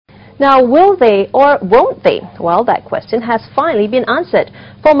Now, will they or won't they? Well, that question has finally been answered.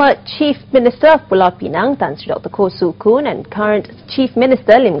 Former Chief Minister of Pulau Pinang, Tan Sri Dr. Koon, and current Chief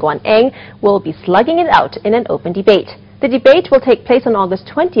Minister Guan will be slugging it out in an open debate. The debate will take place on August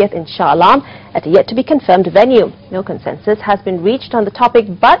 20th in Shah at a yet-to-be-confirmed venue. No consensus has been reached on the topic,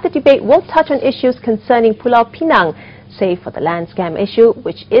 but the debate will touch on issues concerning Pulau Pinang, save for the land scam issue,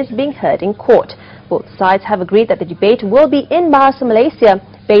 which is being heard in court. Both sides have agreed that the debate will be in Bahasa Malaysia,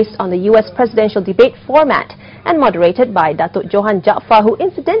 based on the U.S. presidential debate format, and moderated by Datuk Johan Jaafar, who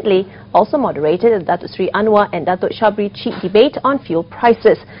incidentally also moderated the Datuk Sri Anwar and Datuk Shabri Cheek debate on fuel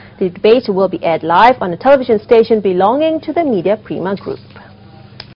prices. The debate will be aired live on a television station belonging to the Media Prima Group.